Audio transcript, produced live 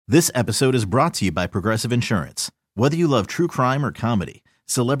This episode is brought to you by Progressive Insurance. Whether you love true crime or comedy,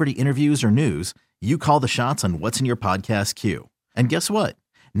 celebrity interviews or news, you call the shots on what's in your podcast queue. And guess what?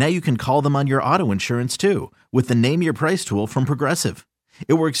 Now you can call them on your auto insurance too with the Name Your Price tool from Progressive.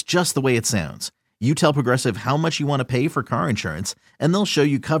 It works just the way it sounds. You tell Progressive how much you want to pay for car insurance, and they'll show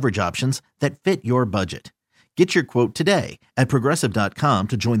you coverage options that fit your budget. Get your quote today at Progressive.com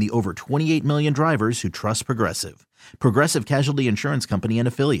to join the over 28 million drivers who trust Progressive. Progressive Casualty Insurance Company and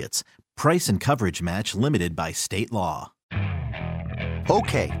Affiliates. Price and coverage match limited by state law.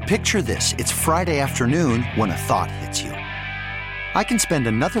 Okay, picture this. It's Friday afternoon when a thought hits you. I can spend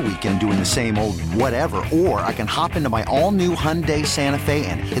another weekend doing the same old whatever, or I can hop into my all-new Hyundai Santa Fe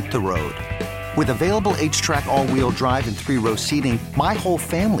and hit the road. With available H-Track all-wheel drive and 3-row seating, my whole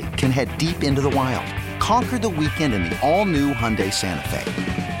family can head deep into the wild. Conquer the weekend in the all-new Hyundai Santa Fe.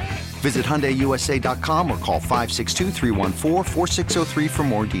 Visit HyundaiUSA.com or call 562-314-4603 for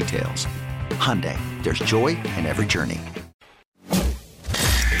more details. Hyundai, there's joy in every journey.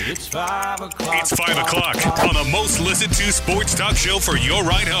 It's 5 o'clock. It's 5 o'clock on the most listened to sports talk show for your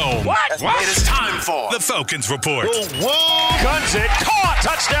ride home. What? It is time for the Falcons Report. Whoa. Guns it. Caught.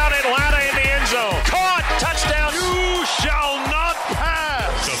 Touchdown Atlanta in the end zone. Caught. Touchdown. You shall not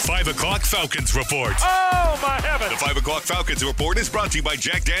pass. The 5 o'clock Falcons Report. Oh, my heavens. The 5 o'clock Falcons Report is brought to you by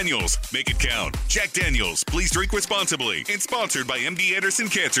Jack Daniels. Make it count. Jack Daniels, please drink responsibly. And sponsored by MD Anderson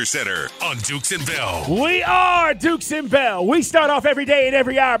Cancer Center on Dukes and Bell. We are Dukes and Bell. We start off every day and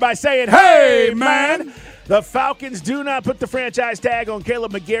every hour by saying, hey, man. The Falcons do not put the franchise tag on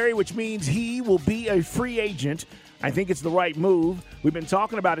Kaleb McGary, which means he will be a free agent. I think it's the right move. We've been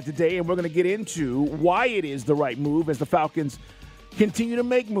talking about it today, and we're going to get into why it is the right move as the Falcons continue to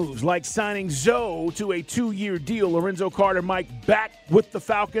make moves, like signing Zoe to a 2-year deal. Lorenzo Carter, Mike, back with the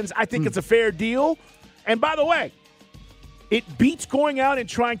Falcons. I think it's a fair deal. And by the way, it beats going out and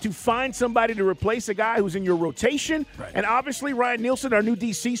trying to find somebody to replace a guy who's in your rotation. Right. And obviously, Ryan Nielsen, our new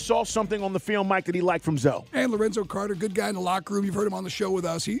DC, saw something on the film, Mike, that he liked from Zoe. And Lorenzo Carter, good guy in the locker room. You've heard him on the show with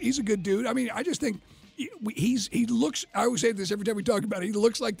us. He's a good dude. I mean, I just think he looks, I always say this every time we talk about it, he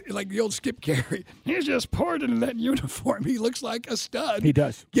looks like the old Skip Carey. He's just poured in that uniform. He looks like a stud. He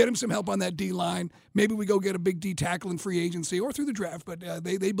does. Get him some help on that D-line. Maybe we go get a big D tackle in free agency or through the draft, but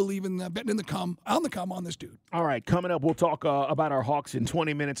they believe in betting on the come on this dude. All right, coming up, we'll talk about our Hawks in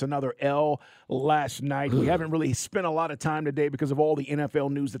 20 minutes. Another L last night. We haven't really spent a lot of time today because of all the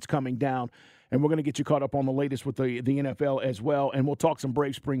NFL news that's coming down, and we're going to get you caught up on the latest with the NFL as well, and we'll talk some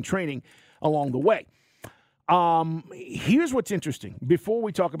Brave spring training along the way. Here's what's interesting. Before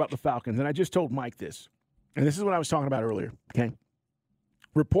we talk about the Falcons, and I just told Mike this, and this is what I was talking about earlier, okay?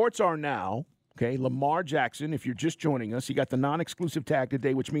 Reports are now, okay, Lamar Jackson, if you're just joining us, he got the non-exclusive tag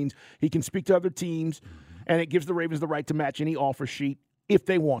today, which means he can speak to other teams, and it gives the Ravens the right to match any offer sheet if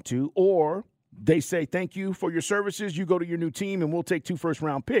they want to, or they say, thank you for your services, you go to your new team, and we'll take 2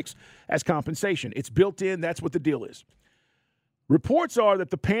 first-round picks as compensation. It's built in. That's what the deal is. Reports are that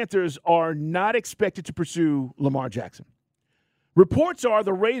the Panthers are not expected to pursue Lamar Jackson. Reports are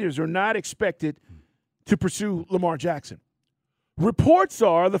the Raiders are not expected to pursue Lamar Jackson. Reports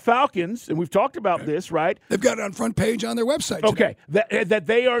are the Falcons, and we've talked about this, right? They've got it on front page on their website today. Okay, that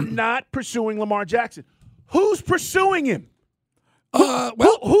they are not pursuing Lamar Jackson. Who's pursuing him?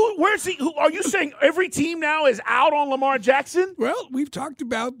 Where's he? Are you saying every team now is out on Lamar Jackson? Well, we've talked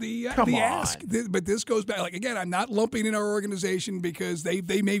about the ask, but this goes back. Like again, I'm not lumping in our organization because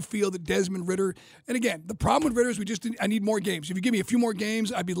they may feel that Desmond Ridder. And again, the problem with Ridder is I need more games. If you give me a few more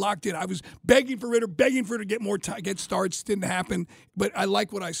games, I'd be locked in. I was begging for Ridder to get more get starts. Didn't happen, but I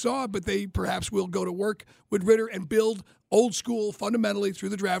like what I saw. But they perhaps will go to work with Ridder and build old school fundamentally through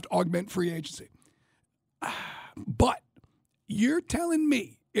the draft, augment free agency. But you're telling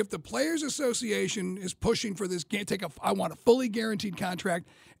me if the Players Association is pushing for this, I want a fully guaranteed contract,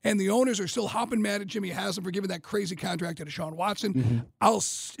 and the owners are still hopping mad at Jimmy Haslam for giving that crazy contract to Deshaun Watson,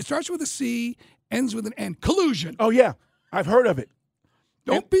 it starts with a C, ends with an N. Collusion. Oh, yeah. I've heard of it.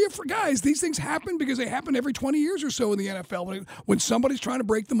 Don't be afraid. Guys, these things happen because they happen every 20 years or so in the NFL when somebody's trying to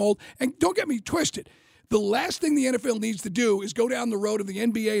break the mold. And don't get me twisted. The last thing the NFL needs to do is go down the road of the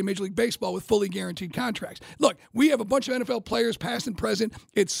NBA and Major League Baseball with fully guaranteed contracts. Look, we have a bunch of NFL players, past and present.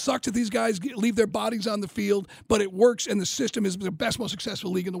 It sucks that these guys leave their bodies on the field, but it works, and the system is the best, most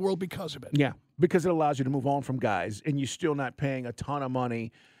successful league in the world because of it. Yeah, because it allows you to move on from guys, and you're still not paying a ton of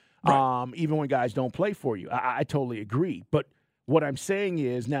money, even when guys don't play for you. I totally agree. But what I'm saying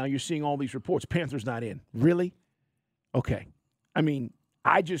is now you're seeing all these reports. Panthers not in. Really? Okay. I mean,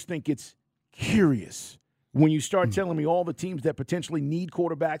 I just think it's curious when you start telling me all the teams that potentially need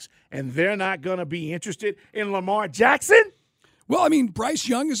quarterbacks and they're not going to be interested in Lamar Jackson? Well, I mean, Bryce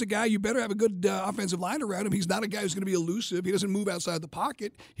Young is a guy you better have a good offensive line around him. He's not a guy who's going to be elusive. He doesn't move outside the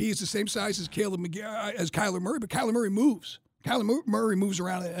pocket. He's the same size as Kyler Murray, but Kyler Murray moves. Kyler Murray moves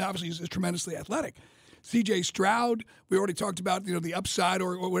around, and obviously is tremendously athletic. C.J. Stroud, we already talked about the upside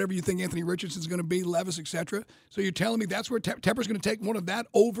or whatever you think Anthony Richardson's going to be, Levis, etc. So you're telling me that's where Tepper's going to take one of that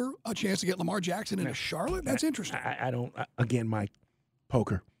over a chance to get Lamar Jackson into Charlotte? That's interesting. I don't. Again, Mike,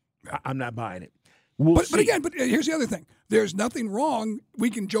 poker. I'm not buying it. But here's the other thing. There's nothing wrong.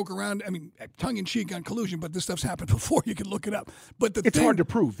 We can joke around, tongue-in-cheek on collusion, but this stuff's happened before. You can look it up. But it's hard to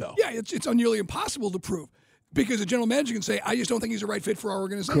prove, though. Yeah, it's nearly impossible to prove. Because the general manager can say, I just don't think he's the right fit for our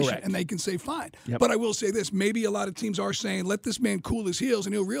organization. Correct. And they can say, fine. Yep. But I will say this. Maybe a lot of teams are saying, let this man cool his heels,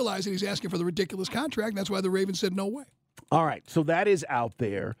 and he'll realize that he's asking for the ridiculous contract. That's why the Ravens said no way. All right, so that is out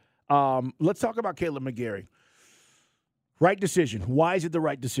there. Let's talk about Kaleb McGary. Right decision. Why is it the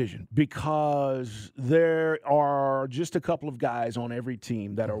right decision? Because there are just a couple of guys on every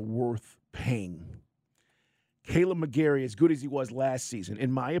team that are worth paying. Kaleb McGary, as good as he was last season,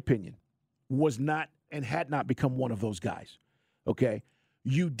 in my opinion, was not and had not become one of those guys, okay?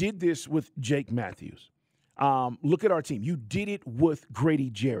 You did this with Jake Matthews. Look at our team. You did it with Grady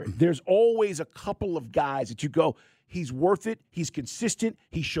Jarrett. There's always a couple of guys that you go, he's worth it, he's consistent,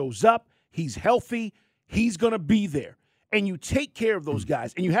 he shows up, he's healthy, he's going to be there. And you take care of those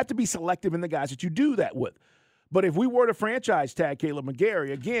guys, and you have to be selective in the guys that you do that with. But if we were to franchise tag Kaleb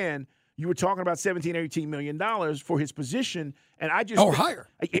McGary, again, you were talking about $17, $18 million for his position, and I just higher.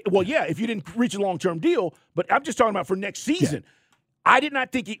 Well, yeah, if you didn't reach a long-term deal, but I'm just talking about for next season. Yeah. I did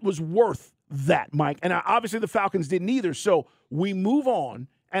not think it was worth that, Mike, and obviously the Falcons didn't either. So we move on,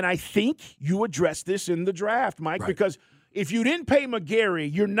 and I think you addressed this in the draft, Mike, because if you didn't pay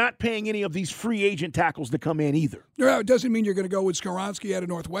McGary, you're not paying any of these free agent tackles to come in either. No, it doesn't mean you're going to go with Skoronski out of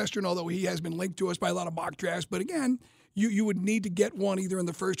Northwestern, although he has been linked to us by a lot of mock drafts. But again, you would need to get one either in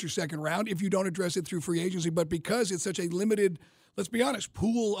the first or second round if you don't address it through free agency. But because it's such a limited, let's be honest,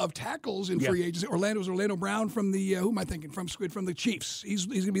 pool of tackles in free agency, Orlando Brown from the who am I thinking from the Chiefs? He's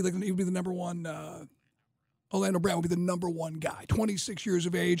going to be he'll be the number one. Orlando Brown will be the number one guy. 26 years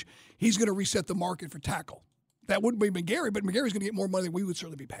of age. He's going to reset the market for tackle. That wouldn't be McGary, but McGary's going to get more money than we would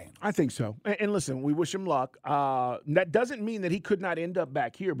certainly be paying. I think so. And listen, we wish him luck. That doesn't mean that he could not end up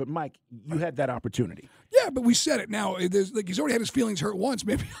back here, but, Mike, you had that opportunity. Yeah, but we said it. Now, he's already had his feelings hurt once.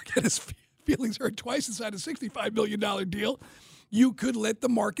 Maybe he'll get his feelings hurt twice inside a $65 million deal. You could let the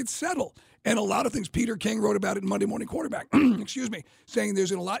market settle. And a lot of things, Peter King wrote about it in Monday Morning Quarterback, saying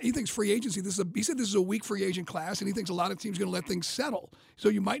there's a lot. He thinks free agency, he said this is a weak free agent class, and he thinks a lot of teams are going to let things settle. So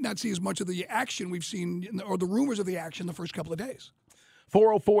you might not see as much of the action we've seen, or the rumors of the action the first couple of days.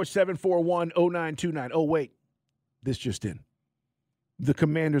 404-741-0929. Oh, wait, this just in. The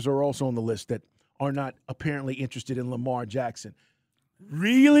Commanders are also on the list that are not apparently interested in Lamar Jackson.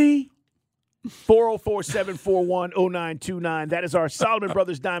 Really? 404-741-0929. That is our Solomon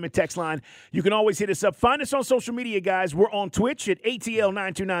Brothers Diamond text line. You can always hit us up. Find us on social media, guys. We're on Twitch at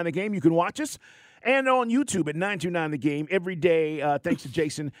ATL929 The Game. You can watch us. And on YouTube at 929 The Game every day. Thanks to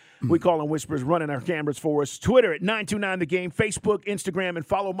Jason. We call him Whispers, running our cameras for us. Twitter at 929 The Game. Facebook, Instagram, and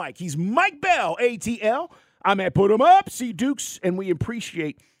follow Mike. He's Mike Bell, ATL. I'm at Put 'em Up, C Dukes, and we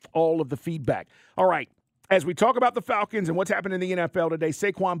appreciate all of the feedback. All right. As we talk about the Falcons and what's happened in the NFL today,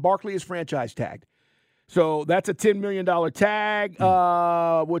 Saquon Barkley is franchise tagged. So that's a $10 million tag,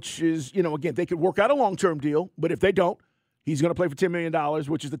 which is, again, they could work out a long-term deal, but if they don't, he's going to play for $10 million,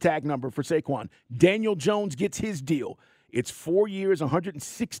 which is the tag number for Saquon. Daniel Jones gets his deal. It's 4 years,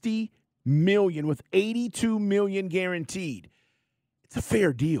 $160 million with $82 million guaranteed. It's a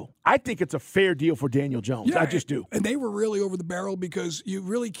fair deal. I think it's a fair deal for Daniel Jones. Yeah, I just do. And they were really over the barrel because you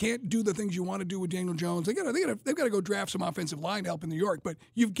really can't do the things you want to do with Daniel Jones. They've got to go draft some offensive line help in New York, but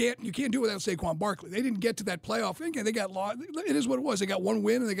you can't do it without Saquon Barkley. They didn't get to that playoff. Again, they got lost. It is what it was. They got one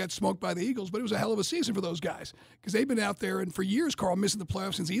win and they got smoked by the Eagles, but it was a hell of a season for those guys because they've been out there and for years, Carl, missing the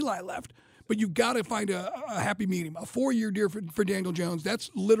playoffs since Eli left. But you've got to find a happy medium. A 4-year deal for Daniel Jones, that's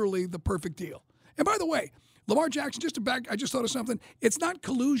literally the perfect deal. And by the way, Lamar Jackson, I just thought of something. It's not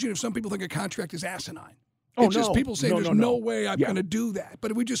collusion if some people think a contract is asinine. It's just people saying there's no way I'm going to do that.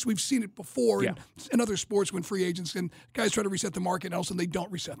 But we've seen it before in other sports when free agents and guys try to reset the market and all of a sudden they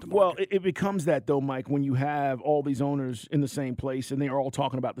don't reset the market. Well, it becomes that, though, Mike, when you have all these owners in the same place and they are all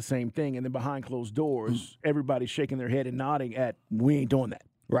talking about the same thing, and then behind closed doors, everybody's shaking their head and nodding at, we ain't doing that,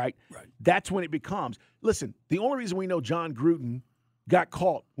 right? That's when it becomes. Listen, the only reason we know John Gruden got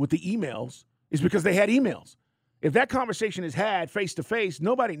caught with the emails is because they had emails. If that conversation is had face-to-face,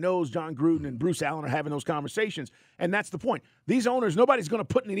 nobody knows John Gruden and Bruce Allen are having those conversations. And that's the point. These owners, nobody's going to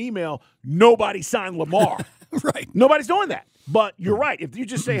put in an email, nobody signed Lamar. Right. Nobody's doing that. But you're right. If you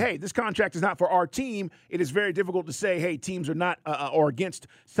just say, hey, this contract is not for our team, it is very difficult to say, hey, teams are not or against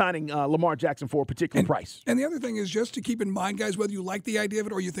signing Lamar Jackson for a particular price. And the other thing is just to keep in mind, guys, whether you like the idea of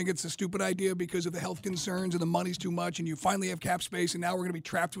it or you think it's a stupid idea because of the health concerns and the money's too much and you finally have cap space and now we're going to be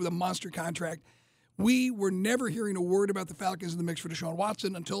trapped with a monster contract. We were never hearing a word about the Falcons in the mix for Deshaun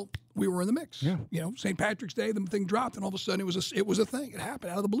Watson until we were in the mix. Yeah. You know, St. Patrick's Day, the thing dropped, and all of a sudden it was a thing. It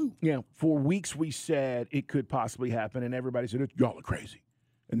happened out of the blue. Yeah, for weeks we said it could possibly happen, and everybody said, y'all are crazy.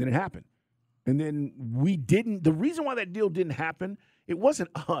 And then it happened. And then we didn't. The reason why that deal didn't happen, it wasn't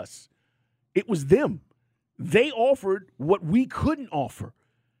us. It was them. They offered what we couldn't offer.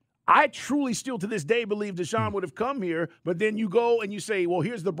 I truly still to this day believe Deshaun would have come here, but then you go and you say, well,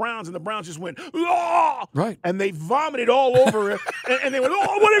 here's the Browns, and the Browns just went, ah! Right. And they vomited all over it, and they went,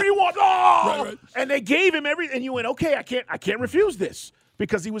 oh, whatever you want, oh! Right. And they gave him everything, and you went, okay, I can't refuse this,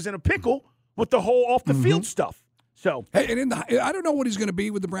 because he was in a pickle with the whole off-the-field stuff. So, hey, and I don't know what he's going to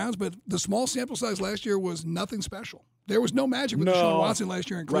be with the Browns, but the small sample size last year was nothing special. There was no magic with Deshaun Watson last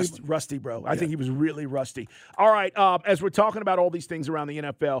year in Cleveland. Rusty, bro. I think he was really rusty. All right, as we're talking about all these things around the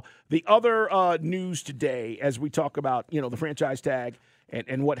NFL, the other news today, as we talk about, the franchise tag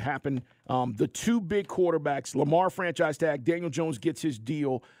and what happened, the two big quarterbacks, Lamar franchise tag, Daniel Jones gets his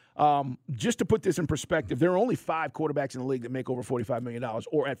deal. Just to put this in perspective, there are only 5 quarterbacks in the league that make over $45 million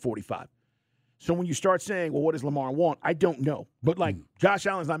or at 45. So when you start saying, well, what does Lamar want? I don't know. But, Josh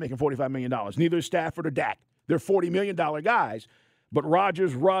Allen's not making $45 million. Neither is Stafford or Dak. They're $40 million guys. But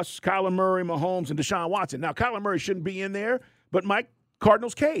Rodgers, Russ, Kyler Murray, Mahomes, and Deshaun Watson. Now, Kyler Murray shouldn't be in there, but Mike,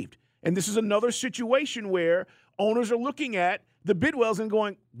 Cardinals caved. And this is another situation where owners are looking at the Bidwells and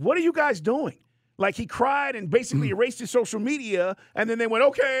going, what are you guys doing? Like, he cried and basically erased his social media, and then they went,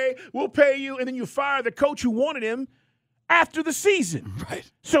 okay, we'll pay you. And then you fire the coach who wanted him after the season. Right.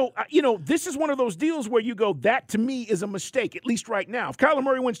 So, this is one of those deals where you go, that to me is a mistake, at least right now. If Kyler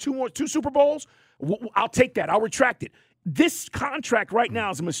Murray wins two Super Bowls, I'll take that. I'll retract it. This contract right now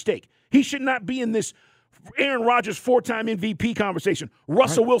is a mistake. He should not be in this Aaron Rodgers 4-time MVP conversation.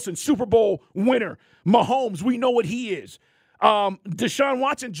 Russell Wilson, Super Bowl winner. Mahomes, we know what he is. Deshaun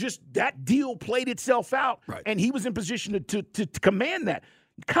Watson, just that deal played itself out, and he was in position to command that.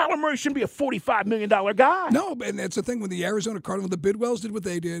 Kyler Murray shouldn't be a $45 million guy. No, and that's the thing. When the Arizona Cardinals, the Bidwells did what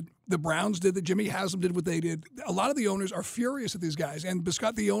they did. The Browns did. The Jimmy Haslam did what they did. A lot of the owners are furious at these guys. And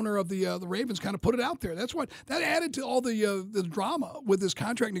Biscott, the owner of the Ravens, kind of put it out there. That's what that added to all the drama with this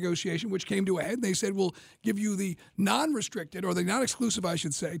contract negotiation, which came to a head. They said, we'll give you the non-restricted, or the non-exclusive, I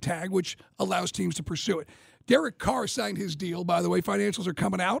should say, tag, which allows teams to pursue it. Derek Carr signed his deal, by the way. Financials are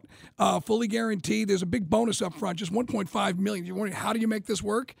coming out, fully guaranteed. There's a big bonus up front, just $1.5 million. You're wondering, how do you make this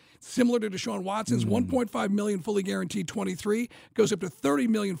work? Similar to Deshaun Watson's, $1.5 million fully guaranteed 23, goes up to $30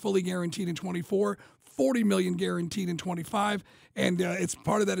 million fully guaranteed in 24, $40 million guaranteed in 25, and it's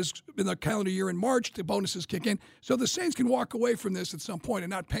part of that is in the calendar year in March, the bonuses kick in. So the Saints can walk away from this at some point and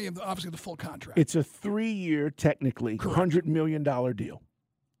not pay him, obviously, the full contract. It's a 3-year, technically, $100 million deal.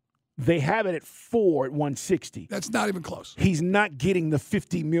 They have it at 4 at 160. That's not even close. He's not getting the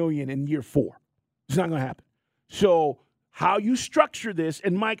 $50 million in year 4. It's not going to happen. So how you structure this,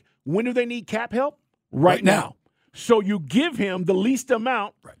 and Mike, when do they need cap help? Right now. So you give him the least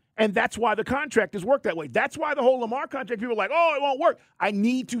amount, and that's why the contract is worked that way. That's why the whole Lamar contract, people are like, oh, it won't work. I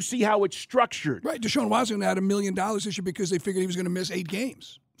need to see how it's structured. Right. Deshaun Watson had $1 million this year because they figured he was going to miss 8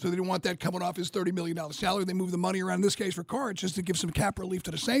 games. So they didn't want that coming off his $30 million salary. They moved the money around, in this case, for Carr, just to give some cap relief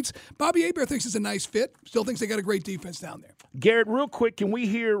to the Saints. Bobby Hebert thinks it's a nice fit. Still thinks they got a great defense down there. Garrett, real quick, can we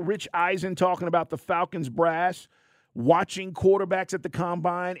hear Rich Eisen talking about the Falcons brass, watching quarterbacks at the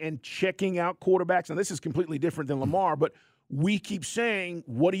combine and checking out quarterbacks? And this is completely different than Lamar, but we keep saying,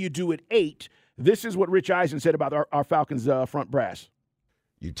 what do you do at 8? This is what Rich Eisen said about our Falcons front brass.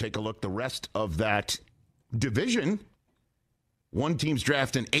 You take a look the rest of that division. One team's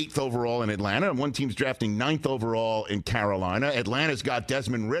drafting 8th overall in Atlanta, and one team's drafting 9th overall in Carolina. Atlanta's got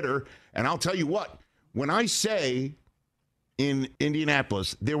Desmond Ridder, and I'll tell you what, when I say in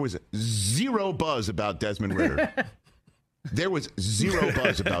Indianapolis, there was zero buzz about Desmond Ridder. There was zero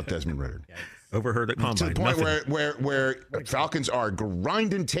buzz about Desmond Ridder. Overheard at combine. To the point where Falcons are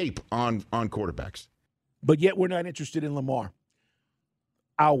grinding tape on quarterbacks. But yet we're not interested in Lamar.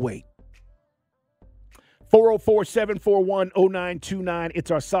 I'll wait. 404-741-0929. It's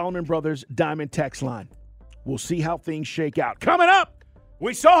our Solomon Brothers Diamond text line. We'll see how things shake out. Coming up,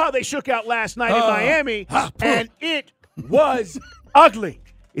 we saw how they shook out last night in Miami, and it was ugly.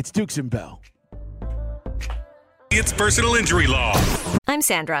 It's Dukes and Bell. It's personal injury law. I'm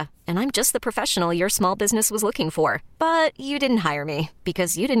Sandra, and I'm just the professional your small business was looking for. But you didn't hire me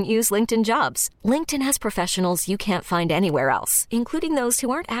because you didn't use LinkedIn Jobs. LinkedIn has professionals you can't find anywhere else, including those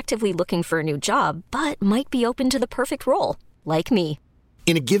who aren't actively looking for a new job, but might be open to the perfect role, like me.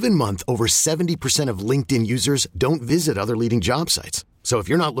 In a given month, over 70% of LinkedIn users don't visit other leading job sites. So if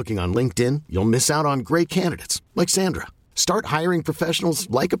you're not looking on LinkedIn, you'll miss out on great candidates like Sandra. Start hiring professionals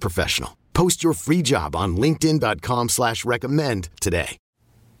like a professional. Post your free job on linkedin.com/recommend today.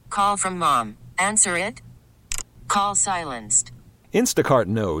 Call from mom. Answer it. Call silenced. Instacart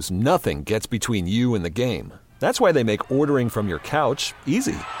knows nothing gets between you and the game. That's why they make ordering from your couch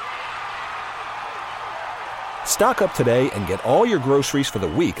easy. Stock up today and get all your groceries for the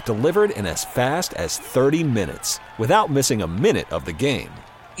week delivered in as fast as 30 minutes without missing a minute of the game.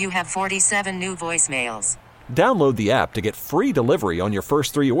 You have 47 new voicemails. Download the app to get free delivery on your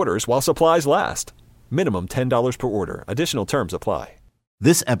first 3 orders while supplies last. Minimum $10 per order. Additional terms apply.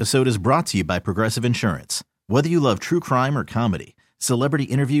 This episode is brought to you by Progressive Insurance. Whether you love true crime or comedy, celebrity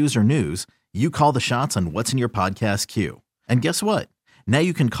interviews or news, you call the shots on what's in your podcast queue. And guess what? Now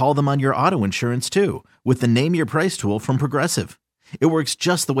you can call them on your auto insurance too with the Name Your Price tool from Progressive. It works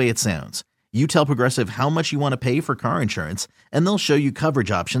just the way it sounds. You tell Progressive how much you want to pay for car insurance, and they'll show you coverage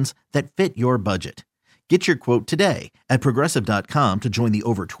options that fit your budget. Get your quote today at Progressive.com to join the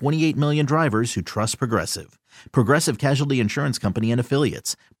over 28 million drivers who trust Progressive. Progressive Casualty Insurance Company and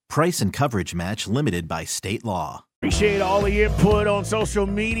Affiliates. Price and coverage match limited by state law. Appreciate all the input on social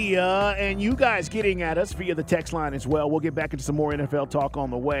media and you guys getting at us via the text line as well. We'll get back into some more NFL talk on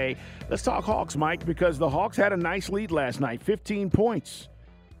the way. Let's talk Hawks, Mike, because the Hawks had a nice lead last night, 15 points,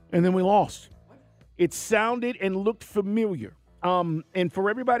 and then we lost. It sounded and looked familiar. And for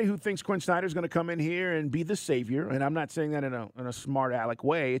everybody who thinks Quinn Snyder's going to come in here and be the savior, and I'm not saying that in a smart aleck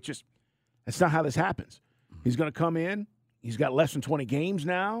way, that's not how this happens. He's going to come in. He's got less than 20 games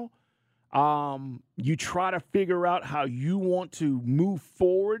now. You try to figure out how you want to move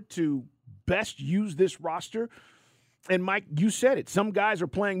forward to best use this roster. And, Mike, you said it. Some guys are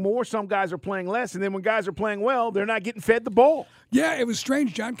playing more, some guys are playing less, and then when guys are playing well, they're not getting fed the ball. Yeah, it was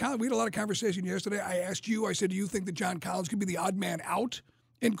strange. John Collins, we had a lot of conversation yesterday. I asked you, I said, do you think that John Collins could be the odd man out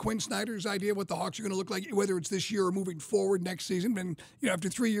in Quinn Snyder's idea of what the Hawks are going to look like, whether it's this year or moving forward next season? And, after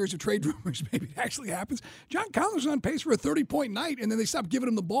 3 years of trade rumors, maybe it actually happens. John Collins is on pace for a 30-point night, and then they stopped giving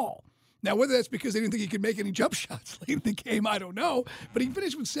him the ball. Now, whether that's because they didn't think he could make any jump shots late in the game, I don't know. But he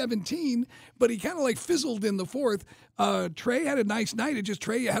finished with 17, but he kind of fizzled in the fourth. Trey had a nice night.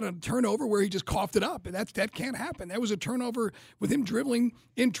 Trey had a turnover where he just coughed it up, and that can't happen. That was a turnover with him dribbling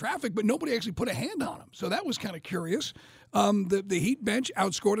in traffic, but nobody actually put a hand on him. So that was kind of curious. The Heat bench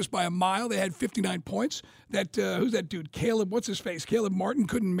outscored us by a mile. They had 59 points. Who's that dude? Caleb, what's his face? Caleb Martin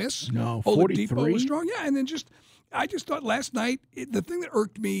couldn't miss. No, 43. Oladipo was strong. Yeah, and then I just thought last night, the thing that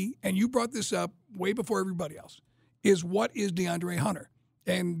irked me, and you brought this up way before everybody else, is what is DeAndre Hunter?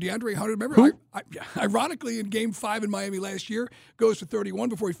 And DeAndre Hunter, remember, ironically, in Game 5 in Miami last year, goes for 31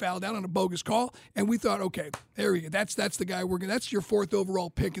 before he fouled out on a bogus call. And we thought, okay, there we go. That's the guy that's your 4th overall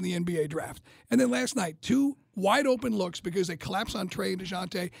pick in the NBA draft. And then last night, 2 wide open looks because they collapsed on Trey and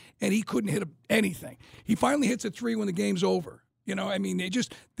DeJounte, and he couldn't hit anything. He finally hits a 3 when the game's over.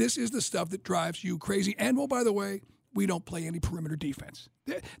 This is the stuff that drives you crazy. And, by the way, we don't play any perimeter defense.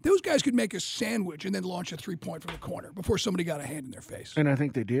 Those guys could make a sandwich and then launch a 3-point from the corner before somebody got a hand in their face. And I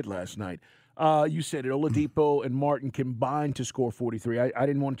think they did last night. You said it, Oladipo and Martin combined to score 43. I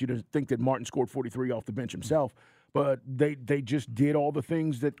didn't want you to think that Martin scored 43 off the bench himself, but they just did all the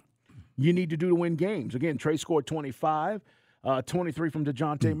things that you need to do to win games. Again, Trey scored 25, 23 from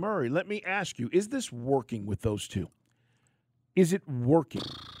DeJounte Murray. Let me ask you, is this working with those two? Is it working?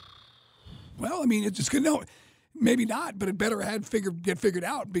 Well, it's just good. No, maybe not, but it better get figured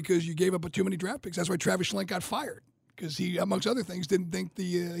out because you gave up too many draft picks. That's why Travis Schlenk got fired because he, amongst other things, didn't think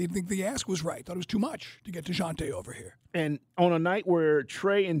the ask was right. Thought it was too much to get DeJounte over here. And on a night where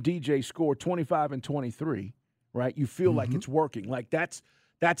Trey and DJ scored 25 and 23, right? You feel like it's working. Like that's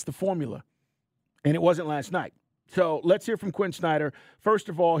the formula, and it wasn't last night. So let's hear from Quinn Snyder. First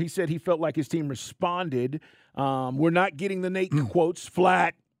of all, he said he felt like his team responded. We're not getting the Nate quotes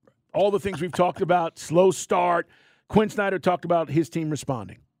flat. All the things we've talked about, slow start. Quinn Snyder talked about his team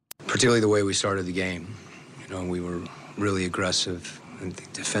responding. Particularly the way we started the game. We were really aggressive and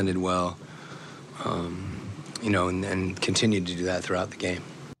defended well, and continued to do that throughout the game.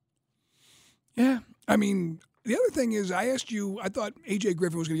 Yeah, the other thing is I asked you, I thought A.J.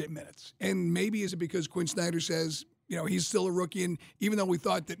 Griffin was going to get minutes. And maybe is it because Quinn Snyder says, He's still a rookie, and even though we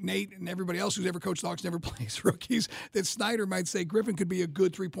thought that Nate and everybody else who's ever coached the Hawks never plays rookies, that Snyder might say Griffin could be a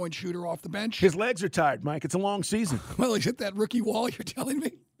good three-point shooter off the bench. His legs are tired, Mike. It's a long season. Well, he's hit that rookie wall, you're telling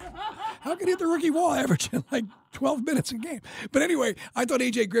me? How can he hit the rookie wall averaging like 12 minutes a game? But anyway, I thought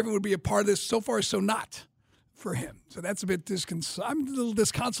A.J. Griffin would be a part of this. So far, so not for him. So that's a bit I'm a little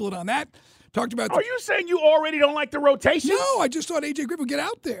disconsolate on that. Talked about. Are you saying you already don't like the rotation? No, I just thought A.J. Griffin would get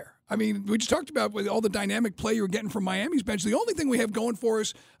out there. I mean, we just talked about with all the dynamic play you were getting from Miami's bench. The only thing we have going for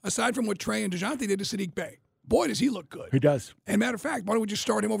us, aside from what Trey and DeJounte did, is Saddiq Bey. Boy, does he look good. He does. And matter of fact, why don't we just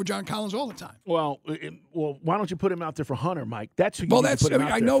start him over John Collins all the time? Well, why don't you put him out there for Hunter, Mike? That's who you need to put him out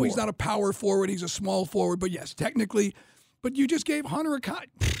there I know for. He's not a power forward. He's a small forward. But, yes, technically. But you just gave Hunter a cut.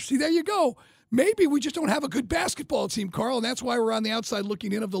 See, there you go. Maybe we just don't have a good basketball team, Carl, and that's why we're on the outside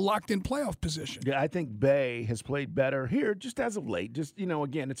looking in of the locked-in playoff position. Yeah, I think Bey has played better here just as of late. Just,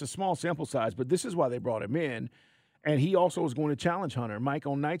 again, it's a small sample size, but this is why they brought him in. And he also is going to challenge Hunter. Mike,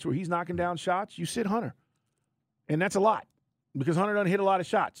 on nights where he's knocking down shots, you sit Hunter. And that's a lot because Hunter doesn't hit a lot of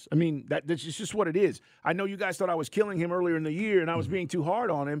shots. I mean, that's just what it is. I know you guys thought I was killing him earlier in the year and I was being too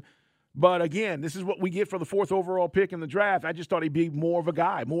hard on him. But, again, this is what we get for the 4th overall pick in the draft. I just thought he'd be more of a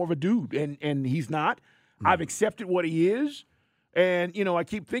guy, more of a dude, and he's not. I've accepted what he is. And, I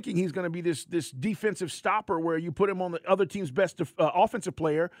keep thinking he's going to be this defensive stopper where you put him on the other team's best offensive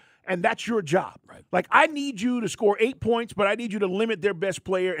player, and that's your job. Right. Like, I need you to score 8 points, but I need you to limit their best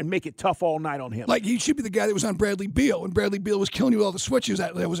player and make it tough all night on him. Like, he should be the guy that was on Bradley Beal, and Bradley Beal was killing you with all the switches.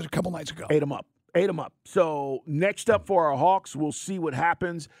 That was a couple nights ago. Ate him up. So, next up for our Hawks, we'll see what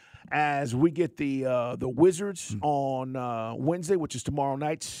happens as we get the Wizards on Wednesday, which is tomorrow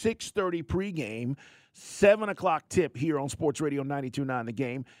night, 6:30 pregame, 7 o'clock tip here on Sports Radio 92.9 The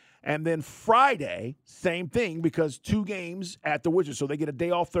Game. And then Friday, same thing because 2 games at the Wizards. So they get a day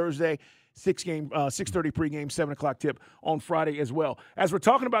off Thursday, 6:30 pregame, 7 o'clock tip on Friday as well. As we're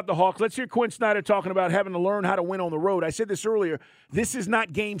talking about the Hawks, let's hear Quinn Snyder talking about having to learn how to win on the road. I said this earlier. This is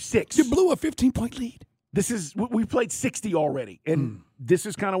not game 6. You blew a 15-point lead. We played 60 already, and this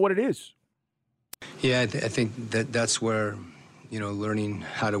is kind of what it is. Yeah, I think that's where, learning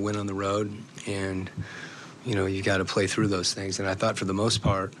how to win on the road, and, you got to play through those things. And I thought for the most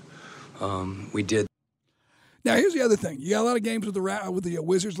part, we did. Now, here's the other thing. You got a lot of games with the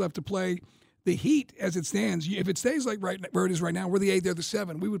Wizards left to play. The Heat, as it stands, if it stays like right where it is right now, we're the 8, they're the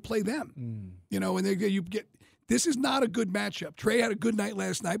 7, we would play them. And you get – this is not a good matchup. Trey had a good night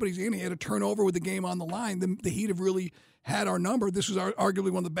last night, but he had a turnover with the game on the line. The Heat have really had our number. This was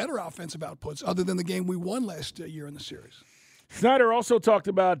arguably one of the better offensive outputs, other than the game we won last year in the series. Snyder also talked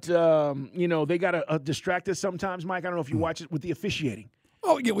about, they got to distract us sometimes, Mike. I don't know if you watch it with the officiating.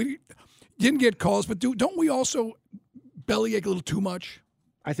 Oh, yeah, we didn't get calls, but don't we also bellyache a little too much?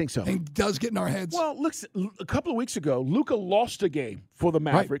 I think so. And it does get in our heads. Well, look, a couple of weeks ago, Luka lost a game for the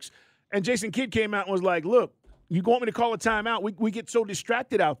Mavericks, and Jason Kidd came out and was like, look, you want me to call a timeout? We get so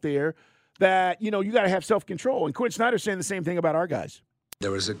distracted out there that, you got to have self-control. And Quinn Snyder's saying the same thing about our guys.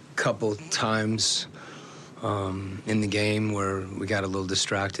 There was a couple times in the game where we got a little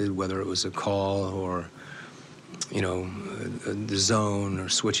distracted, whether it was a call or, the zone or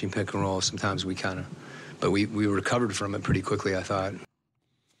switching pick and roll. Sometimes but we recovered from it pretty quickly, I thought.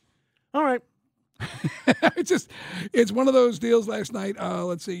 All right. It's one of those deals last night.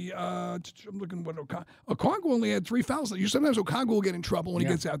 Let's see. I'm looking what Okongwu only had 3 fouls. Sometimes Okongwu will get in trouble when he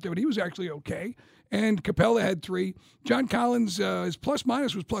gets out there, but he was actually okay. And Capella had 3. John Collins, his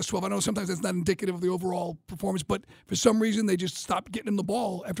plus-minus was plus 12. I know sometimes that's not indicative of the overall performance, but for some reason they just stopped getting him the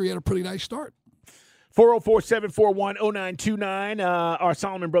ball after he had a pretty nice start. 404-741-0929, our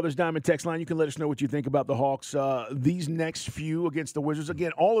Solomon Brothers Diamond text line. You can let us know what you think about the Hawks. These next few against the Wizards,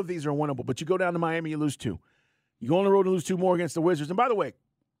 again, all of these are winnable, but you go down to Miami, you lose 2. You go on the road and lose 2 more against the Wizards. And by the way,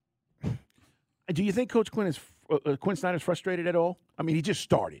 do you think Coach Quinn Snyder's frustrated at all? I mean, he just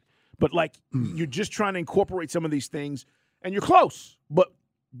started. But, you're just trying to incorporate some of these things, and you're close. But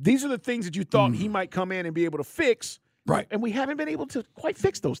these are the things that you thought he might come in and be able to fix. Right. And we haven't been able to quite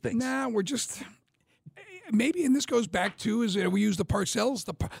fix those things. Nah, we're just – maybe, and this goes back to, is we use the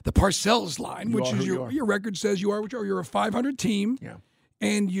Parcells line, which is your record says you are, you're a 500 team. Yeah.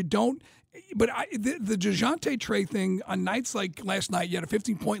 And you don't – but the DeJounte Trey thing, on nights like last night, you had a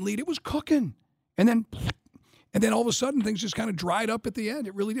 15-point lead. It was cooking. And then all of a sudden, things just kind of dried up at the end.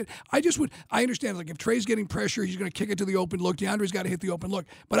 It really did. I understand, if Trey's getting pressure, he's going to kick it to the open look. DeAndre's got to hit the open look.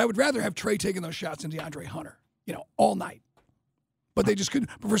 But I would rather have Trey taking those shots than DeAndre Hunter, all night. But they just couldn't.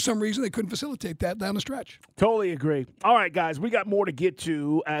 But for some reason, they couldn't facilitate that down the stretch. Totally agree. All right, guys, we got more to get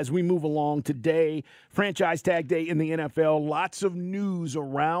to as we move along today. Franchise Tag Day in the NFL. Lots of news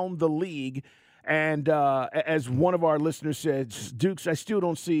around the league And as one of our listeners said, Dukes, I still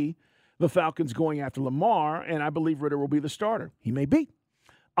don't see the Falcons going after Lamar, and I believe Ridder will be the starter. He may be.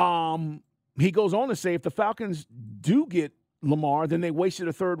 He goes on to say if the Falcons do get Lamar, then they wasted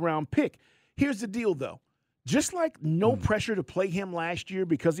a third-round pick. Here's the deal, though. Just like no pressure to play him last year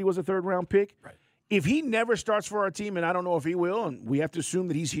because he was a third-round pick, right. If he never starts for our team, and I don't know if he will, and we have to assume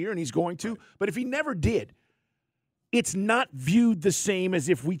that he's here and he's going to, but if he never did, it's not viewed the same as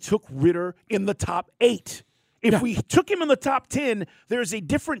if we took Ridder in the top 8. If we took him in the top 10, there's a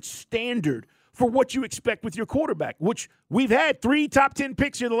different standard for what you expect with your quarterback, which we've had 3 top 10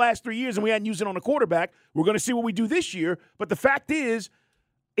 picks here the last 3 years, and we hadn't used it on a quarterback. We're going to see what we do this year. But the fact is,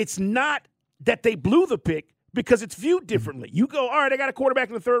 it's not that they blew the pick because it's viewed differently. You go, all right, I got a quarterback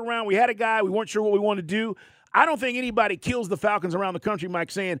in the 3rd round. We had a guy. We weren't sure what we wanted to do. I don't think anybody kills the Falcons around the country,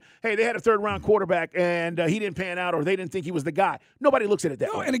 Mike, saying, hey, they had a 3rd-round quarterback and he didn't pan out or they didn't think he was the guy. Nobody looks at it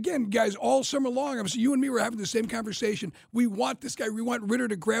that way. And again, guys, all summer long, obviously you and me were having the same conversation. We want this guy. We want Ridder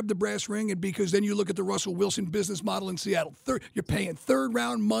to grab the brass ring, and because then you look at the Russell Wilson business model in Seattle. You're paying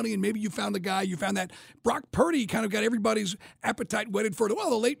 3rd-round money, and maybe you found the guy. You found that Brock Purdy kind of got everybody's appetite whetted for it.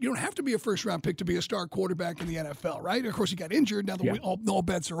 Well, you don't have to be a first-round pick to be a star quarterback in the NFL, right? Of course, he got injured. Now all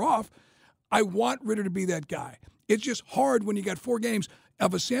bets are off. I want Ridder to be that guy. It's just hard when you got 4 games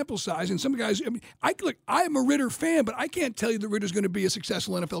of a sample size. And some guys, I am a Ridder fan, but I can't tell you that Ridder's going to be a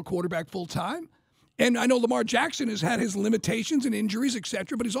successful NFL quarterback full time. And I know Lamar Jackson has had his limitations and injuries, et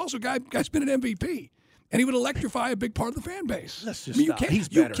cetera, but he's also a guy's been an MVP. And he would electrify a big part of the fan base. Let's just stop. He's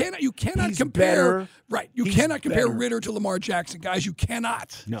better. You cannot compare. Right. You cannot compare Ridder to Lamar Jackson, guys. You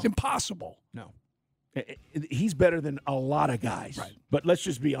cannot. No. It's impossible. No. He's better than a lot of guys. Right. But let's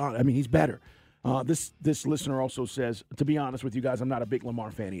just be honest. I mean, he's better. This listener also says, to be honest with you guys, I'm not a big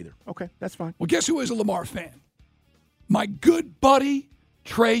Lamar fan either. Okay, that's fine. Well, guess who is a Lamar fan? My good buddy,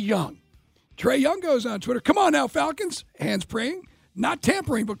 Trae Young. Trae Young goes on Twitter, come on now, Falcons. Hands praying. Not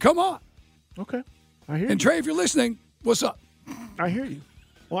tampering, but come on. Okay, I hear you. And Trae, if you're listening, what's up? I hear you.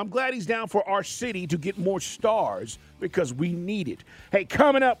 Well, I'm glad he's down for our city to get more stars because we need it. Hey,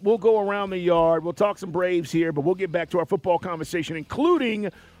 coming up, we'll go around the yard. We'll talk some Braves here, but we'll get back to our football conversation, including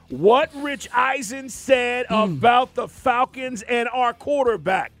what Rich Eisen said about the Falcons and our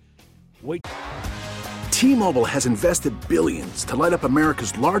quarterback. Wait. T-Mobile has invested billions to light up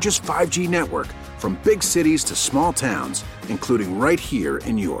America's largest 5G network, from big cities to small towns, including right here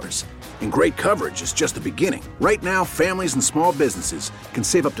in yours. And great coverage is just the beginning. Right now, families and small businesses can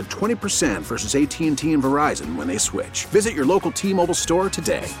save up to 20% versus AT&T and Verizon when they switch. Visit your local T-Mobile store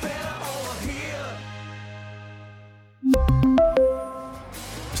today.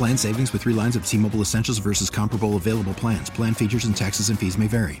 Plan savings with 3 lines of T-Mobile Essentials versus comparable available plans. Plan features and taxes and fees may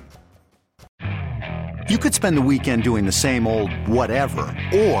vary. You could spend the weekend doing the same old whatever,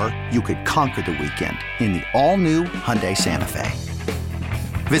 or you could conquer the weekend in the all-new Hyundai Santa Fe.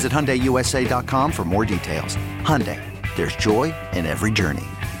 Visit HyundaiUSA.com for more details. Hyundai, there's joy in every journey.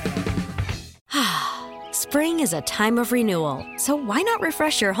 Spring is a time of renewal, so why not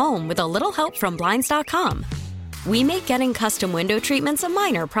refresh your home with a little help from Blinds.com? We make getting custom window treatments a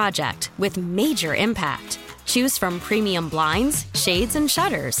minor project with major impact. Choose from premium blinds, shades, and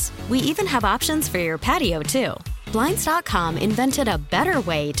shutters. We even have options for your patio, too. Blinds.com invented a better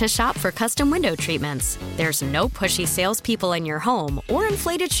way to shop for custom window treatments. There's no pushy salespeople in your home or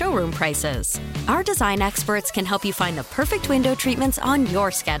inflated showroom prices. Our design experts can help you find the perfect window treatments on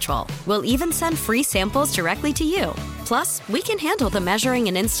your schedule. We'll even send free samples directly to you. Plus, we can handle the measuring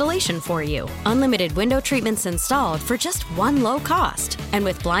and installation for you. Unlimited window treatments installed for just one low cost. And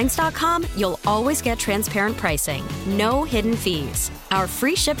with Blinds.com, you'll always get transparent pricing. No hidden fees. Our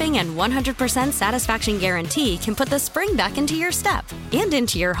free shipping and 100% satisfaction guarantee can put the spring back into your step and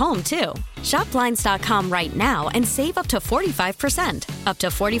into your home, too. Shop Blinds.com right now and save up to 45%. Up to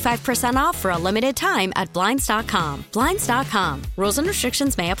 45% off for a limited time at Blinds.com. Blinds.com. Rules and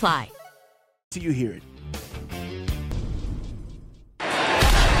restrictions may apply. Do you hear it? In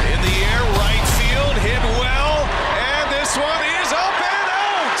the air, right field, hit well, and this one is up and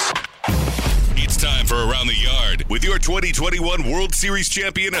out. It's time for Around the Yard with your 2021 World Series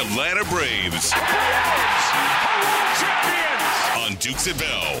champion Atlanta Braves. On Dukes and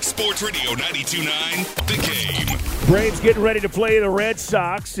Bell, Sports Radio 92.9, The Game. Braves getting ready to play the Red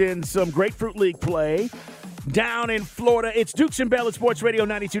Sox in some Grapefruit League play down in Florida. It's Dukes and Bell at Sports Radio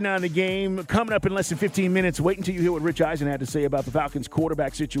 92.9, The Game. Coming up in less than 15 minutes. Wait until you hear what Rich Eisen had to say about the Falcons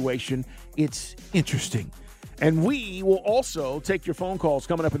quarterback situation. It's interesting. And we will also take your phone calls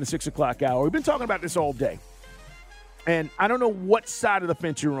coming up in the 6 o'clock hour. We've been talking about this all day. And I don't know what side of the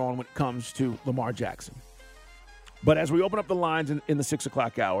fence you're on when it comes to Lamar Jackson. But as we open up the lines in the 6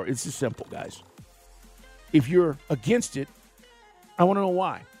 o'clock hour, it's just simple, guys. If you're against it, I want to know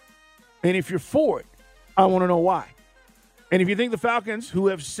why. And if you're for it, I want to know why. And if you think the Falcons, who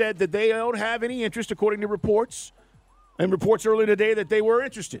have said that they don't have any interest, according to reports, and reports earlier today that they were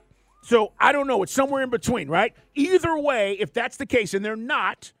interested. So I don't know. It's somewhere in between, right? Either way, if that's the case, and they're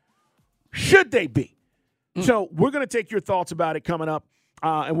not, should they be? So we're going to take your thoughts about it coming up,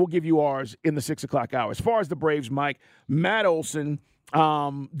 and we'll give you ours in the 6 o'clock hour. As far as the Braves, Mike, Matt Olson,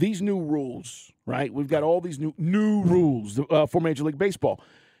 these new rules, right? We've got all these new rules for Major League Baseball.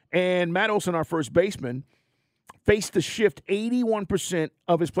 And Matt Olson, our first baseman, faced the shift 81%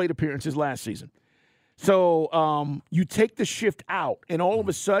 of his plate appearances last season. So you take the shift out, and all of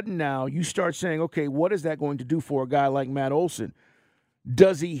a sudden now you start saying, okay, what is that going to do for a guy like Matt Olson?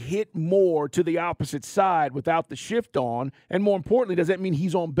 Does he hit more to the opposite side without the shift on? And more importantly, does that mean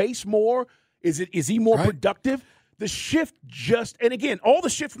he's on base more? Is he more productive? The shift and again, all the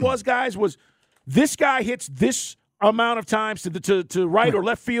shift was, guys, was this guy hits this amount of times to right or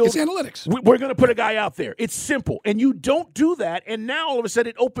left field. It's analytics. We're going to put a guy out there. It's simple. And you don't do that, and now all of a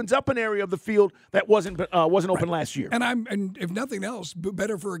sudden it opens up an area of the field that wasn't open last year. And if nothing else,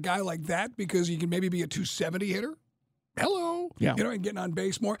 better for a guy like that because he can maybe be a 270 hitter. Hello. Yeah. And getting on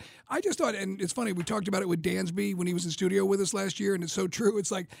base more. I just thought, and it's funny, we talked about it with Dansby when he was in studio with us last year, and it's so true. It's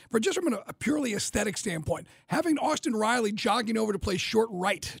like, from a purely aesthetic standpoint, having Austin Riley jogging over to play short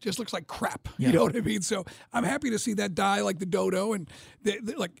right just looks like crap. Yeah. You know what I mean? So I'm happy to see that die like the dodo. And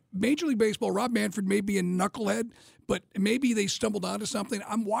like Major League Baseball, Rob Manfred may be a knucklehead, but maybe they stumbled onto something.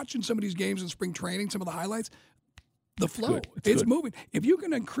 I'm watching some of these games in spring training, some of the highlights. The flow. It's moving. If you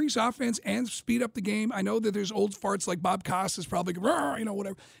can increase offense and speed up the game, I know that there's old farts like Bob Costas probably,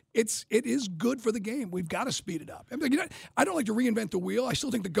 whatever. It is good for the game. We've got to speed it up. I don't like to reinvent the wheel. I still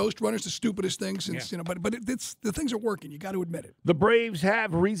think the Ghost Runner's the stupidest thing since, but it's the things are working. You got to admit it. The Braves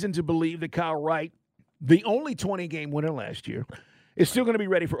have reason to believe that Kyle Wright, the only 20-game winner last year, is still going to be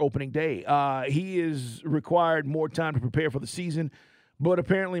ready for opening day. He is required more time to prepare for the season. But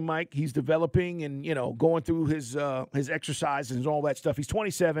apparently, Mike, he's developing and, going through his exercises and all that stuff. He's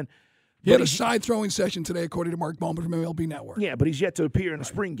 27. He had a side throwing session today, according to Mark Bowman from MLB Network. Yeah, but he's yet to appear in a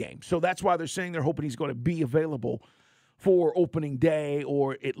spring game. So that's why they're saying they're hoping he's going to be available for opening day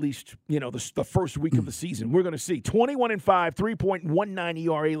or at least, the first week of the season. We're going to see. 21-5, 3.19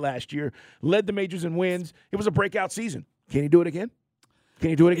 ERA last year. Led the majors in wins. It was a breakout season. Can he do it again?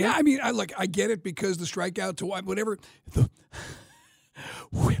 Yeah, I mean, I get it because the strikeout to whatever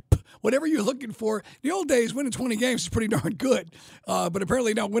whip, whatever you're looking for. The old days, winning 20 games is pretty darn good. But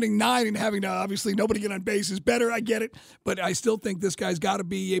apparently now winning 9 and having to obviously nobody get on base is better. I get it. But I still think this guy's got to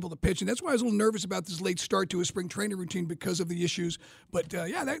be able to pitch. And that's why I was a little nervous about this late start to his spring training routine because of the issues. But,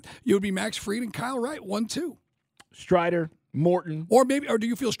 that you would be Max Fried and Kyle Wright, 1-2. Strider, Morton. Or do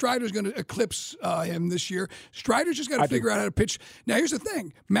you feel Strider's going to eclipse him this year? Strider's just got to figure out how to pitch. Now, here's the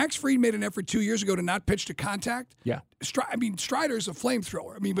thing. Max Fried made an effort 2 years ago to not pitch to contact. Yeah. Strider's a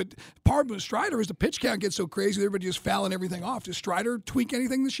flamethrower. But part of Strider is the pitch count gets so crazy, everybody just fouling everything off. Does Strider tweak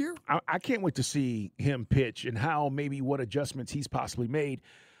anything this year? I can't wait to see him pitch and what adjustments he's possibly made.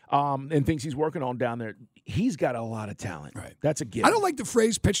 And things he's working on down there. He's got a lot of talent. Right. That's a given. I don't like the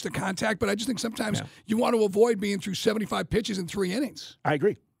phrase pitch to contact, but I just think sometimes you want to avoid being through 75 pitches in 3 innings. I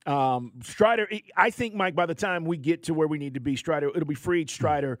agree. Strider, I think, Mike, by the time we get to where we need to be, Strider, it'll be Fried,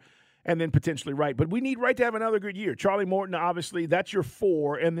 Strider, and then potentially Wright. But we need Wright to have another good year. Charlie Morton, obviously, that's your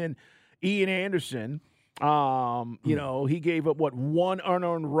 4. And then Ian Anderson. He gave up, 1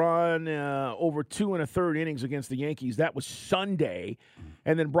 unearned run over 2 1/3 innings against the Yankees. That was Sunday.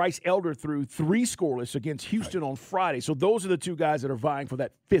 And then Bryce Elder threw 3 scoreless against Houston on Friday. So those are the 2 guys that are vying for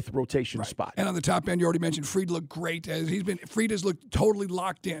that 5th rotation spot. And on the top end, you already mentioned Fried looked great. Fried has looked totally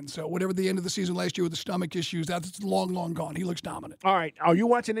locked in. So whatever the end of the season last year with the stomach issues, that's long, long gone. He looks dominant. All right. Are you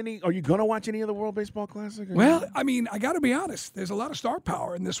going to watch any of the World Baseball Classic? Well, I mean, I got to be honest. There's a lot of star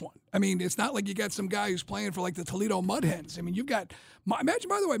power in this one. I mean, it's not like you got some guy who's playing for like the Toledo Mud Hens. I mean, you've got imagine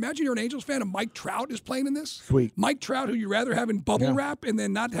you're an Angels fan and Mike Trout is playing in this. Sweet. Mike Trout, who you'd rather have in bubble wrap and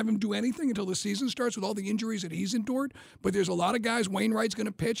then not have him do anything until the season starts with all the injuries that he's endured. But there's a lot of guys. Wainwright's going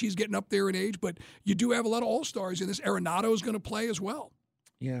to pitch. He's getting up there in age. But you do have a lot of all-stars in this. Arenado is going to play as well.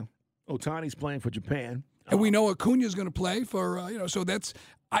 Yeah. Ohtani's playing for Japan. And we know Acuna's going to play for, so that's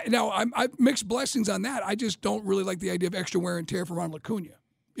 – I've mixed blessings on that. I just don't really like the idea of extra wear and tear for Ronald Acuna.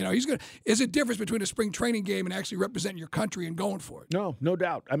 Is a difference between a spring training game and actually representing your country and going for it. No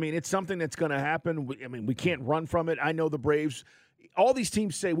doubt. I mean, it's something that's going to happen. We can't run from it. I know the Braves, all these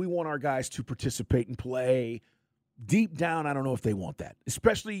teams say we want our guys to participate and play deep down, I don't know if they want that,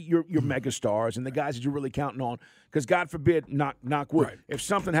 especially your mega stars and the guys that you're really counting on. Because God forbid, knock wood, if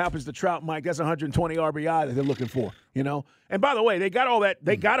something happens to Trout, Mike, that's 120 RBI that they're looking for. And by the way, they got all that.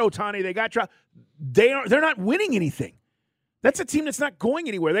 They got Ohtani. They got Trout. They're not winning anything. That's a team that's not going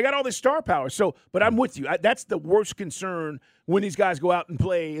anywhere. They got all this star power. But I'm with you. That's the worst concern when these guys go out and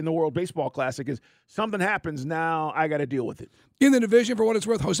play in the World Baseball Classic is something happens, now I got to deal with it. In the division, for what it's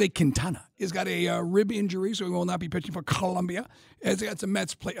worth, Jose Quintana has got a rib injury, so he will not be pitching for Colombia. It's a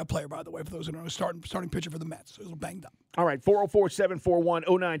Mets player, by the way, for those who don't know, starting pitcher for the Mets. So he's a little banged up. All right,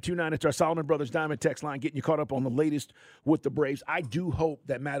 404-741-0929. It's our Solomon Brothers Diamond text line, getting you caught up on the latest with the Braves. I do hope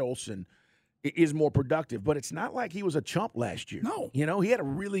that Matt Olson is more productive, but it's not like he was a chump last year. No. He had a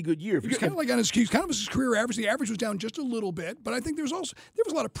really good year. He's kind of like on his career average. The average was down just a little bit, but I think there was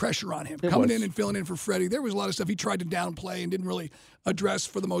a lot of pressure on him coming in and filling in for Freddie. There was a lot of stuff he tried to downplay and didn't really address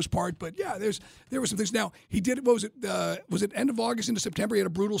for the most part. But yeah, there were some things. Now he did. What was it? Was it end of August into September? He had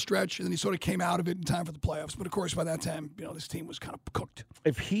a brutal stretch, and then he sort of came out of it in time for the playoffs. But of course, by that time, this team was kind of cooked.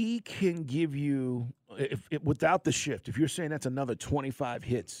 If he can give you, without the shift, if you're saying that's another 25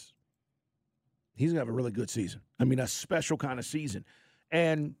 hits. He's going to have a really good season. I mean, a special kind of season.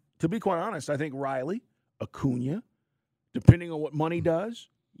 And to be quite honest, I think Riley, Acuna, depending on what money does,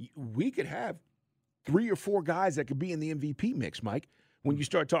 we could have 3 or 4 guys that could be in the MVP mix, Mike, when you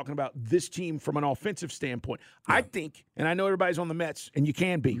start talking about this team from an offensive standpoint. Yeah. I think, and I know everybody's on the Mets, and you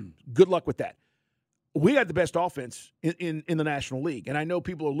can be. Good luck with that. We got the best offense in the National League. And I know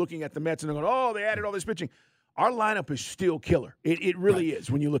people are looking at the Mets and they're going, oh, they added all this pitching. Our lineup is still killer. It really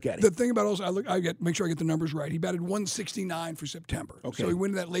is when you look at it. The thing about also, make sure I get the numbers right. He batted 169 for September. Okay. So he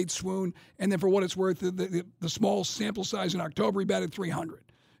went into that late swoon. And then for what it's worth, the small sample size in October, he batted 300,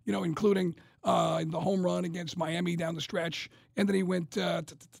 including the home run against Miami down the stretch. And then he went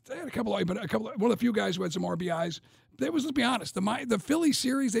had a couple one of the few guys who had some RBIs. Let's be honest, the Philly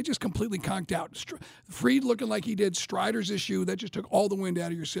series, they just completely conked out. Fried looking like he did. Strider's issue, that just took all the wind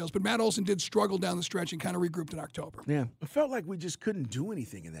out of your sails. But Matt Olson did struggle down the stretch and kind of regrouped in October. Yeah. It felt like we just couldn't do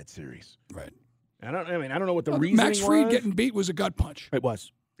anything in that series. Right. I don't know what the reasoning was. Max Fried getting beat was a gut punch. It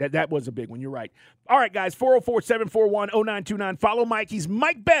was. That was a big one. You're right. All right, guys, 404-741-0929. Follow Mike. He's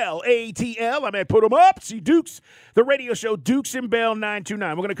Mike Bell, ATL. I'm at Put 'em Up. See Dukes, the radio show, Dukes and Bell 929.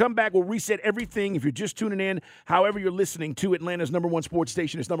 We're going to come back. We'll reset everything. If you're just tuning in, however you're listening to Atlanta's #1 sports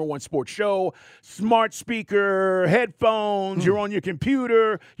station, its #1 sports show, smart speaker, headphones, you're on your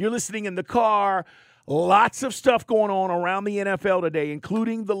computer, you're listening in the car. Lots of stuff going on around the NFL today,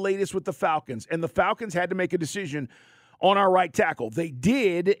 including the latest with the Falcons. And the Falcons had to make a decision on our right tackle. They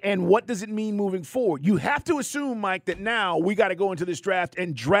did, and what does it mean moving forward? You have to assume, Mike, that now we got to go into this draft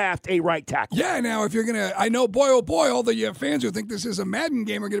and draft a right tackle. Yeah, now if you're going to – I know, boy, oh, boy, all the fans who think this is a Madden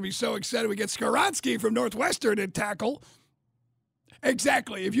game are going to be so excited we get Skoronski from Northwestern at tackle.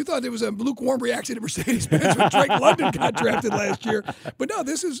 Exactly. If you thought there was a lukewarm reaction to Mercedes-Benz when Drake London got drafted last year. But no,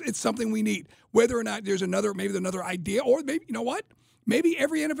 it's something we need. Whether or not there's another idea, or maybe, you know what? Maybe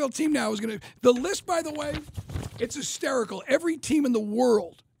every NFL team now is going to – the list, by the way, it's hysterical. Every team in the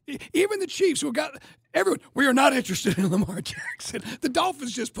world, even the Chiefs who got – everyone, we are not interested in Lamar Jackson. The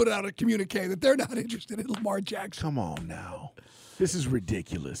Dolphins just put out a communique that they're not interested in Lamar Jackson. Come on now. This is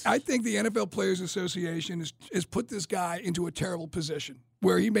ridiculous. I think the NFL Players Association has put this guy into a terrible position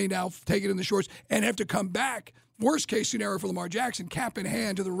where he may now take it in the shorts and have to come back, worst case scenario for Lamar Jackson, cap in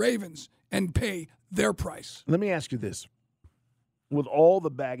hand to the Ravens and pay their price. Let me ask you this. With all the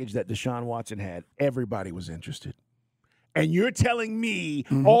baggage that Deshaun Watson had, everybody was interested. And you're telling me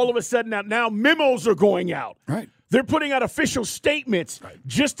all of a sudden now memos are going out. Right. They're putting out official statements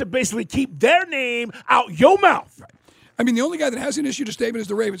just to basically keep their name out your mouth. Right. I mean, the only guy that hasn't issued a statement is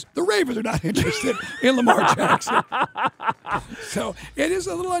the Ravens. The Ravens are not interested in Lamar Jackson. So it is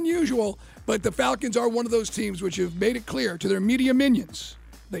a little unusual, but the Falcons are one of those teams which have made it clear to their media minions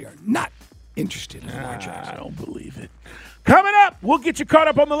they are not interested in Lamar Jackson. I don't believe it. Coming up, we'll get you caught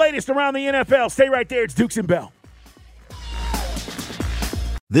up on the latest around the NFL. Stay right there. It's Dukes and Bell.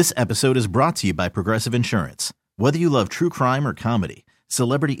 This episode is brought to you by Progressive Insurance. Whether you love true crime or comedy,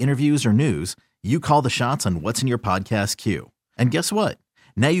 celebrity interviews or news, you call the shots on what's in your podcast queue. And guess what?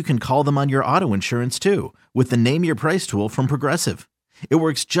 Now you can call them on your auto insurance too with the Name Your Price tool from Progressive. It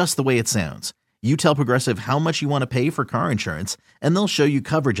works just the way it sounds. You tell Progressive how much you want to pay for car insurance, and they'll show you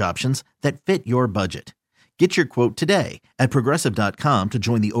coverage options that fit your budget. Get your quote today at Progressive.com to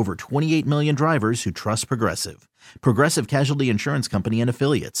join the over 28 million drivers who trust Progressive. Progressive Casualty Insurance Company and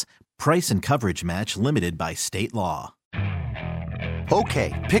Affiliates. Price and coverage match limited by state law.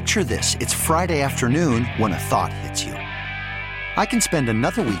 Okay, picture this. It's Friday afternoon when a thought hits you. I can spend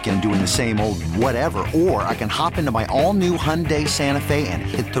another weekend doing the same old whatever, or I can hop into my all-new Hyundai Santa Fe and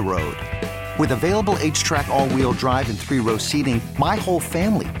hit the road. With available H-Track all-wheel drive and 3-row seating, my whole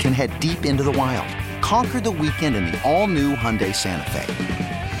family can head deep into the wild. Conquer the weekend in the all-new Hyundai Santa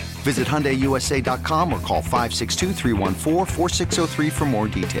Fe. Visit HyundaiUSA.com or call 562-314-4603 for more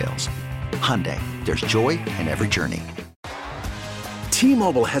details. Hyundai, there's joy in every journey.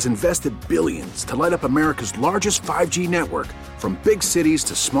 T-Mobile has invested billions to light up America's largest 5G network, from big cities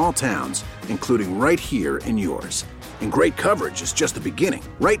to small towns, including right here in yours. And great coverage is just the beginning.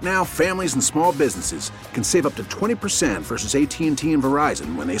 Right now, families and small businesses can save up to 20% versus AT&T and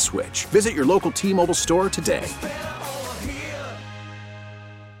Verizon when they switch. Visit your local T-Mobile store today.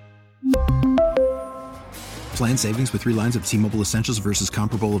 Plan savings with 3 lines of T-Mobile Essentials versus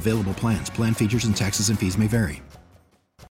comparable available plans. Plan features and taxes and fees may vary.